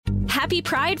Happy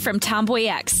Pride from Tomboy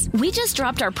X. We just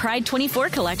dropped our Pride 24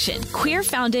 collection. Queer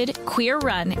founded, queer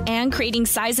run, and creating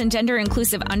size and gender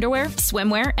inclusive underwear,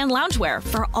 swimwear, and loungewear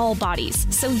for all bodies,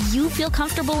 so you feel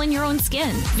comfortable in your own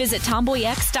skin. Visit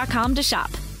tomboyx.com to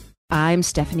shop. I'm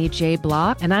Stephanie J.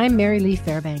 Block. And I'm Mary Lee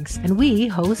Fairbanks. And we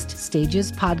host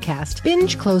Stages Podcast.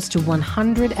 Binge close to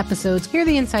 100 episodes. Hear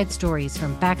the inside stories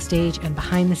from backstage and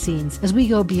behind the scenes as we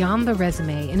go beyond the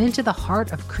resume and into the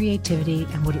heart of creativity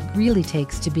and what it really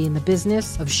takes to be in the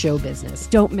business of show business.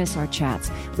 Don't miss our chats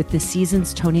with this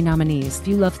season's Tony nominees. If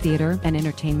you love theater and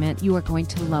entertainment, you are going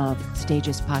to love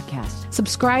Stages Podcast.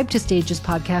 Subscribe to Stages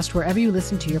Podcast wherever you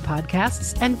listen to your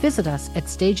podcasts and visit us at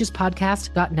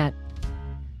stagespodcast.net.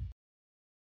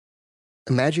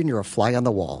 Imagine you're a fly on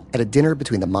the wall at a dinner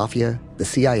between the mafia, the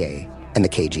CIA, and the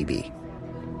KGB.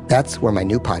 That's where my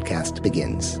new podcast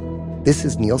begins. This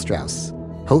is Neil Strauss,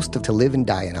 host of To Live and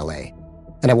Die in LA,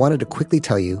 and I wanted to quickly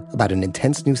tell you about an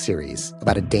intense new series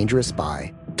about a dangerous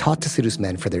spy taught to seduce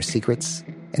men for their secrets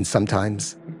and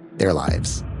sometimes their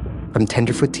lives. From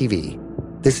Tenderfoot TV,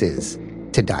 this is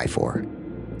To Die For.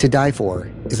 To Die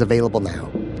For is available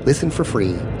now. Listen for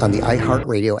free on the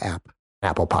iHeartRadio app,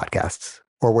 Apple Podcasts,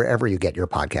 or wherever you get your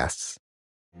podcasts.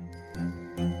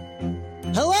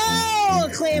 Hello,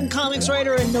 acclaimed comics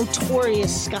writer and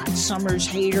notorious Scott Summers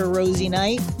hater, Rosie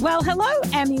Knight. Well, hello,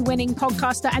 Emmy-winning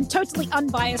podcaster and totally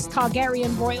unbiased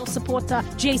Targaryen royal supporter,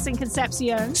 Jason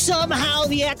Concepcion. Somehow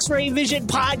the X-Ray Vision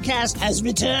podcast has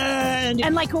returned.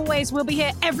 And like always, we'll be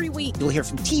here every week. You'll hear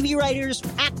from TV writers,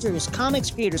 actors, comics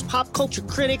creators, pop culture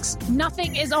critics.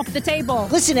 Nothing is off the table.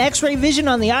 Listen to X-Ray Vision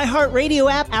on the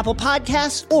iHeartRadio app, Apple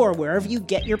Podcasts, or wherever you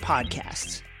get your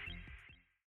podcasts.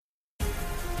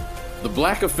 The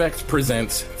Black Effect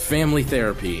presents Family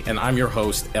Therapy, and I'm your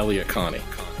host, Elliot Connie.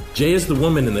 Jay is the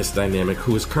woman in this dynamic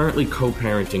who is currently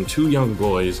co-parenting 2 young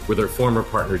boys with her former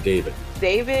partner, David.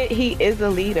 David, he is a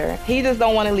leader. He just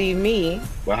don't want to leave me.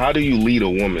 But how do you lead a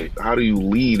woman? How do you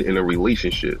lead in a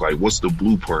relationship? Like, what's the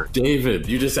blueprint? David,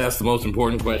 you just asked the most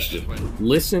important question.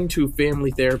 Listen to Family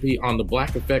Therapy on the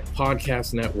Black Effect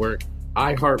Podcast Network,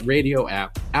 iHeartRadio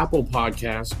app, Apple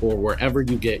Podcasts, or wherever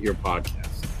you get your podcasts.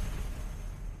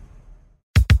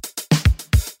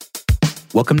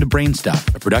 Welcome to Brain Stuff,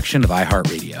 a production of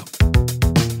iHeartRadio.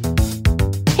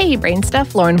 Hey, Brain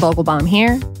Stuff, Lauren Vogelbaum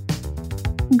here.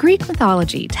 Greek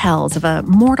mythology tells of a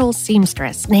mortal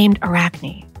seamstress named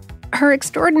Arachne. Her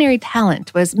extraordinary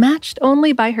talent was matched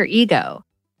only by her ego,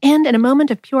 and in a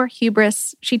moment of pure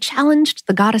hubris, she challenged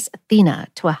the goddess Athena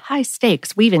to a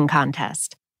high-stakes weaving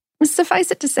contest.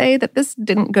 Suffice it to say that this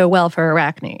didn't go well for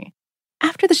Arachne.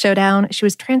 After the showdown, she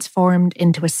was transformed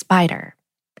into a spider.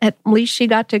 At least she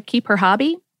got to keep her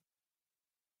hobby.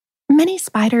 Many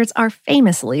spiders are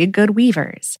famously good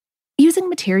weavers. Using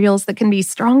materials that can be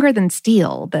stronger than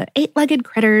steel, the 8-legged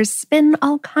critters spin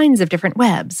all kinds of different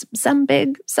webs, some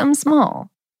big, some small.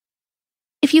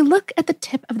 If you look at the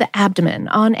tip of the abdomen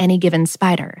on any given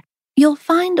spider, you'll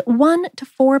find 1 to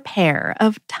 4 pair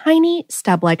of tiny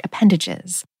stub-like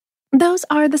appendages. Those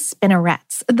are the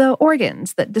spinnerets, the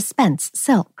organs that dispense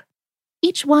silk.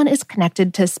 Each one is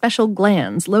connected to special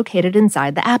glands located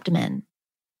inside the abdomen.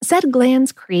 Said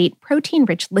glands create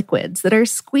protein-rich liquids that are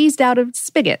squeezed out of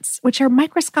spigots, which are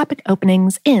microscopic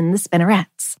openings in the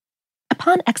spinnerets.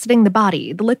 Upon exiting the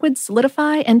body, the liquids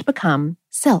solidify and become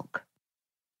silk.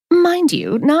 Mind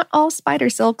you, not all spider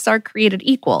silks are created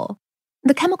equal.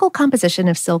 The chemical composition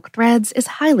of silk threads is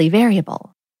highly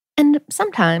variable, and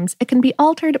sometimes it can be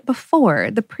altered before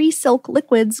the pre-silk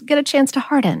liquids get a chance to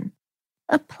harden.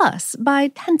 Plus, by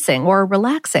tensing or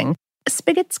relaxing,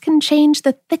 spigots can change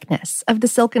the thickness of the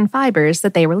silken fibers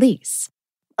that they release.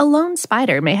 A lone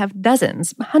spider may have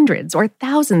dozens, hundreds, or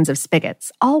thousands of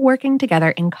spigots all working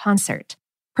together in concert,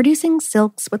 producing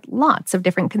silks with lots of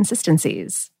different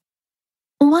consistencies.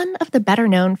 One of the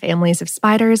better-known families of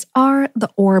spiders are the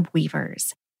orb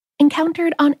weavers.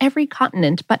 Encountered on every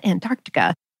continent but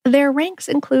Antarctica, their ranks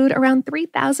include around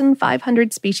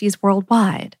 3,500 species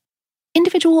worldwide.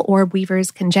 Individual orb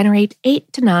weavers can generate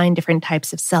 8 to 9 different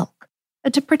types of silk.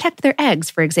 To protect their eggs,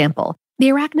 for example, the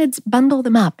arachnids bundle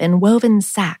them up in woven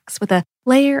sacks with a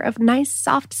layer of nice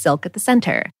soft silk at the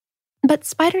center. But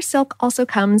spider silk also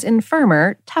comes in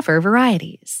firmer, tougher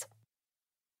varieties.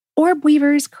 Orb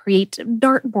weavers create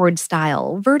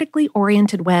dartboard-style, vertically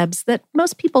oriented webs that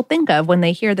most people think of when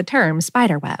they hear the term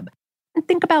spiderweb.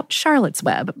 Think about Charlotte's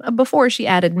Web, before she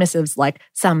added missives like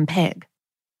some pig.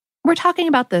 We're talking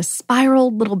about the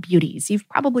spiraled little beauties you've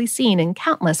probably seen in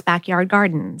countless backyard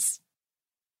gardens.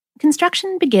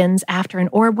 Construction begins after an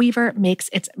orb weaver makes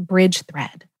its bridge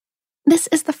thread. This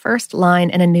is the first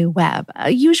line in a new web,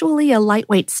 usually a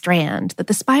lightweight strand that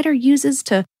the spider uses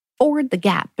to ford the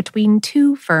gap between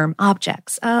two firm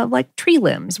objects, like tree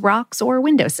limbs, rocks, or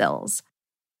windowsills.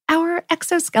 Our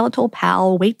exoskeletal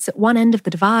pal waits at one end of the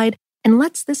divide and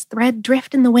lets this thread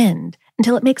drift in the wind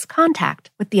until it makes contact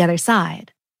with the other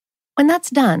side. When that's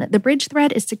done, the bridge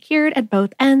thread is secured at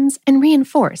both ends and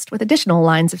reinforced with additional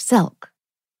lines of silk.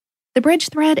 The bridge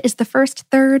thread is the first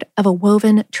third of a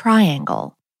woven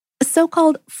triangle.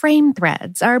 So-called frame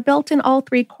threads are built in all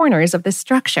three corners of this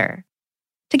structure.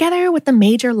 Together with the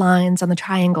major lines on the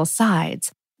triangle's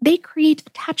sides, they create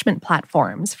attachment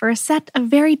platforms for a set of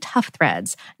very tough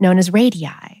threads known as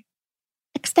radii.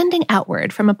 Extending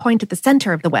outward from a point at the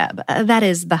center of the web, that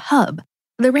is, the hub,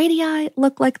 the radii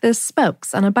look like the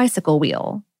spokes on a bicycle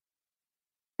wheel.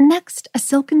 Next, a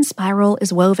silken spiral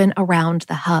is woven around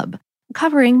the hub,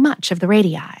 covering much of the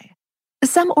radii.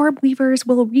 Some orb weavers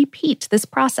will repeat this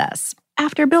process.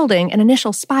 After building an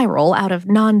initial spiral out of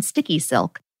non-sticky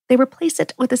silk, they replace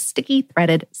it with a sticky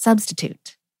threaded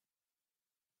substitute.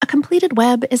 A completed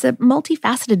web is a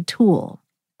multifaceted tool.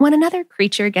 When another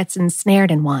creature gets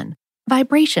ensnared in one,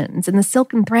 vibrations in the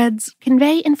silken threads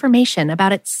convey information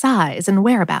about its size and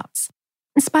whereabouts.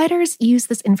 Spiders use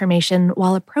this information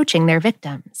while approaching their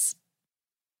victims.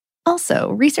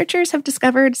 Also, researchers have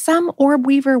discovered some orb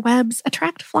weaver webs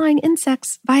attract flying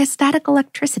insects via static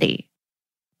electricity.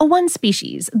 One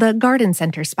species, the garden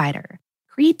center spider,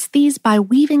 creates these by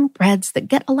weaving threads that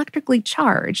get electrically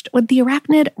charged when the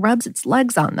arachnid rubs its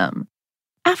legs on them.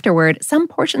 Afterward, some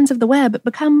portions of the web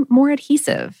become more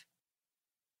adhesive.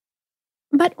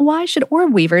 But why should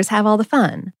orb weavers have all the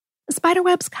fun?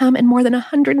 Spiderwebs come in more than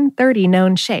 130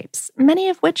 known shapes, many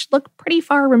of which look pretty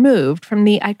far removed from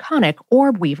the iconic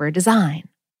orb weaver design.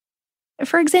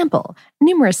 For example,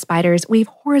 numerous spiders weave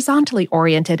horizontally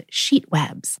oriented sheet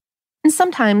webs. And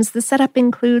sometimes the setup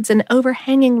includes an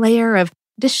overhanging layer of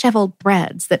disheveled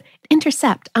threads that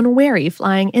intercept unwary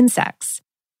flying insects.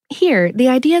 Here, the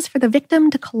idea is for the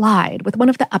victim to collide with one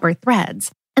of the upper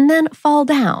threads and then fall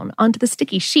down onto the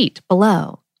sticky sheet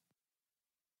below.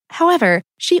 However,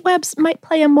 sheet webs might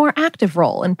play a more active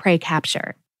role in prey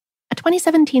capture. A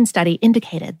 2017 study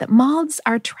indicated that moths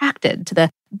are attracted to the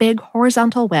big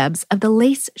horizontal webs of the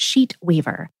lace sheet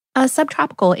weaver, a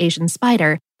subtropical Asian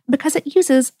spider, because it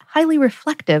uses highly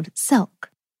reflective silk.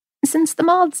 Since the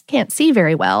moths can't see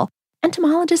very well,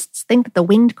 entomologists think that the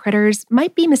winged critters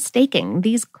might be mistaking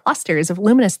these clusters of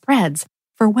luminous threads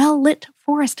for well-lit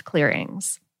forest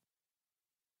clearings.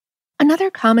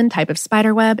 Another common type of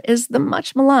spiderweb is the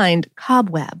much-maligned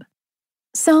cobweb.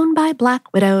 Sewn by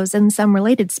black widows and some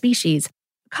related species,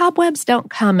 cobwebs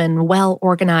don't come in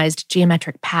well-organized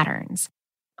geometric patterns.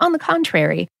 On the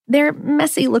contrary, they're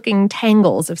messy-looking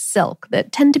tangles of silk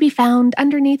that tend to be found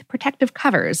underneath protective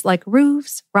covers like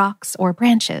roofs, rocks, or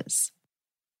branches.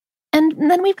 And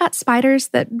then we've got spiders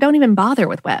that don't even bother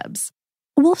with webs.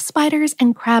 Wolf spiders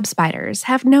and crab spiders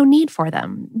have no need for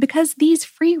them because these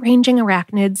free-ranging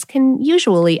arachnids can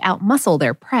usually outmuscle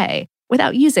their prey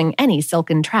without using any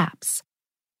silken traps.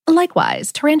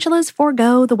 Likewise, tarantulas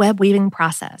forego the web-weaving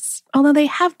process, although they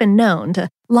have been known to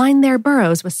line their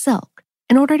burrows with silk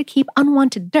in order to keep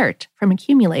unwanted dirt from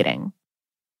accumulating.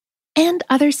 And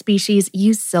other species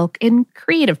use silk in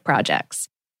creative projects.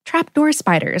 Trapdoor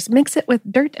spiders mix it with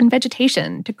dirt and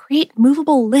vegetation to create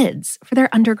movable lids for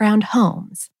their underground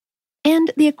homes.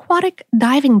 And the aquatic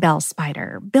diving bell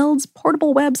spider builds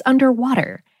portable webs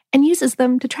underwater and uses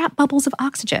them to trap bubbles of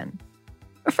oxygen.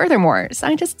 Furthermore,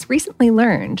 scientists recently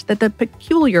learned that the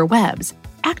peculiar webs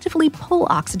actively pull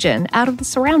oxygen out of the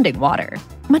surrounding water,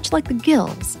 much like the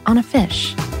gills on a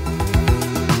fish.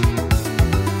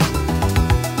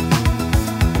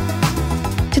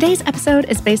 Today's episode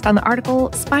is based on the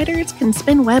article Spiders Can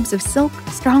Spin Webs of Silk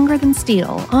Stronger Than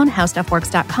Steel on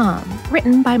HowStuffWorks.com,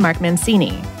 written by Mark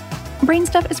Mancini.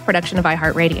 Brainstuff is a production of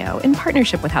iHeartRadio in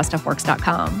partnership with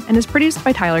HowStuffWorks.com and is produced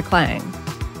by Tyler Klang.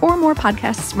 For more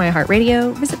podcasts from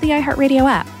iHeartRadio, visit the iHeartRadio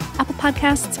app, Apple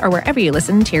Podcasts, or wherever you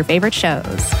listen to your favorite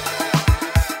shows.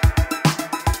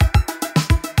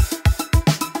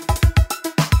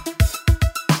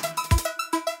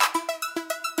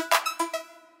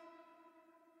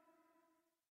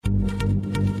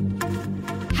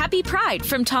 Happy Pride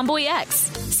from Tomboy X,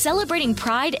 celebrating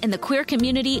pride and the queer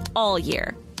community all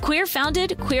year. Queer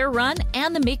founded, queer run,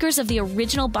 and the makers of the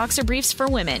original boxer briefs for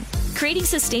women, creating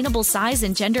sustainable size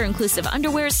and gender inclusive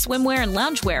underwear, swimwear, and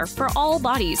loungewear for all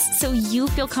bodies so you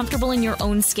feel comfortable in your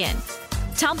own skin.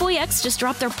 Tomboy X just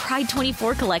dropped their Pride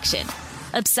 24 collection,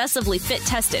 obsessively fit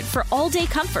tested for all day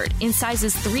comfort in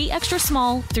sizes 3 extra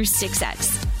small through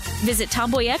 6X. Visit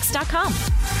tomboyx.com.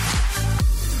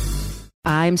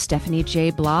 I'm Stephanie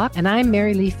J. Block. And I'm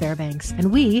Mary Lee Fairbanks.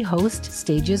 And we host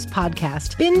Stages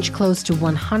Podcast. Binge close to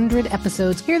 100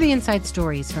 episodes. Hear the inside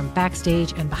stories from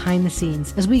backstage and behind the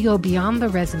scenes as we go beyond the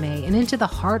resume and into the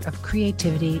heart of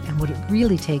creativity and what it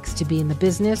really takes to be in the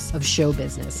business of show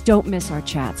business. Don't miss our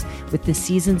chats with this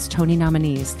season's Tony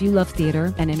nominees. If you love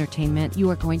theater and entertainment,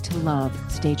 you are going to love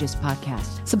Stages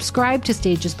Podcast. Subscribe to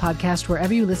Stages Podcast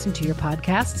wherever you listen to your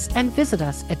podcasts and visit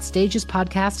us at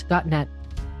stagespodcast.net.